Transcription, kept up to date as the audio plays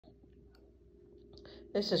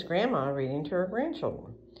This is Grandma reading to her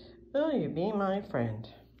grandchildren. Will you be my friend?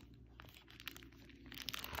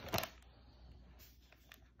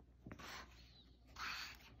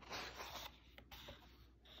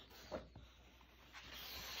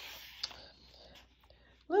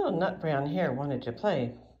 Little Nut Brown Hare wanted to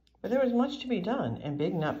play, but there was much to be done, and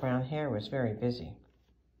Big Nut Brown Hare was very busy.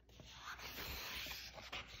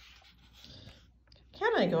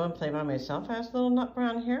 Can I go and play by myself? Asked Little Nut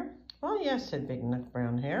Brown Hare. Well, yes, said Big Nut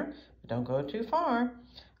Brown Hare, but don't go too far.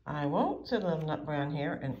 I won't, said Little Nut Brown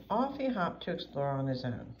Hare, and off he hopped to explore on his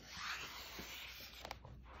own.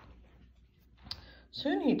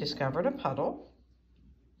 Soon he discovered a puddle.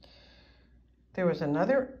 There was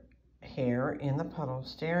another hare in the puddle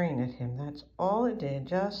staring at him. That's all it did,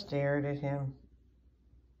 just stared at him.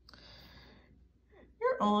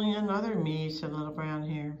 You're only another me, said Little Brown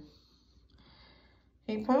Hare.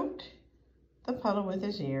 He poked the puddle with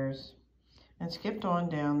his ears and skipped on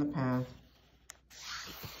down the path.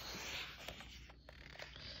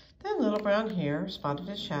 Then Little Brown Hare spotted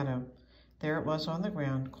a shadow. There it was on the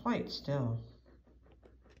ground, quite still.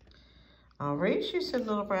 I'll race you, said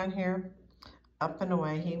Little Brown Hare. Up and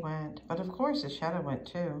away he went, but of course the shadow went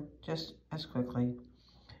too, just as quickly.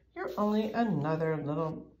 You're only another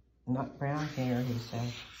Little Nut Brown Hare, he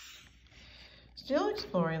said. Still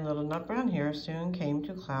exploring, Little Nut Brown Hare soon came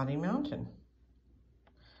to Cloudy Mountain.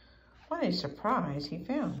 What a surprise he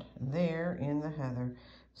found there in the heather.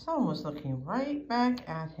 Someone was looking right back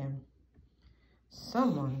at him.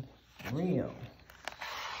 Someone real.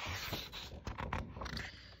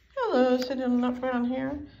 Hello, said Little Nut Brown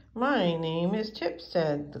Hare. My name is Tip,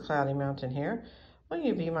 said the Cloudy Mountain Hare. Will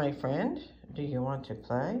you be my friend? Do you want to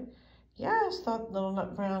play? Yes, thought Little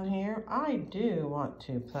Nut Brown Hare. I do want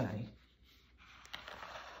to play.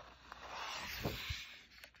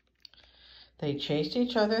 They chased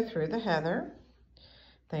each other through the heather.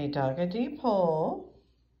 They dug a deep hole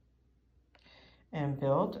and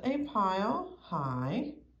built a pile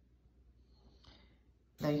high.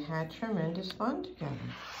 They had tremendous fun together.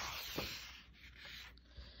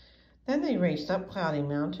 Then they raced up Cloudy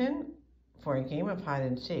Mountain for a game of hide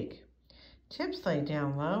and seek. Tips lay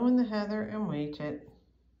down low in the heather and waited.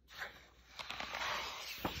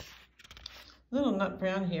 Little Nut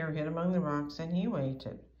Brown Hare hid among the rocks and he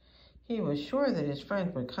waited. He was sure that his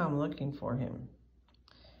friend would come looking for him.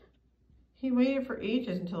 He waited for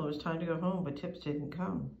ages until it was time to go home, but Tips didn't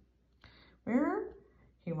come. Where,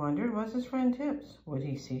 he wondered, was his friend Tips? Would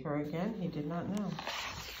he see her again? He did not know.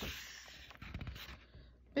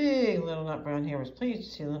 Big Little Nut Brown Hare was pleased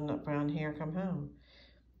to see Little Nut Brown Hare come home.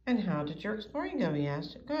 And how did your exploring go, he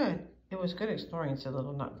asked. Good. It was good exploring, said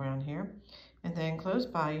Little Nut Brown Hare. And then close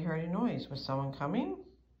by he heard a noise. Was someone coming?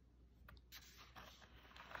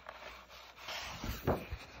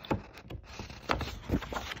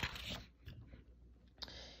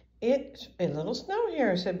 It's a little snow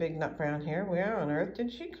hare, said Big Nut Brown Hare. Where on earth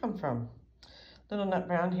did she come from? Little Nut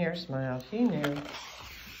Brown Hare smiled. He knew.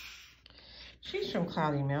 She's from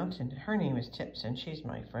Cloudy Mountain. Her name is Tips, and she's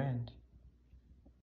my friend.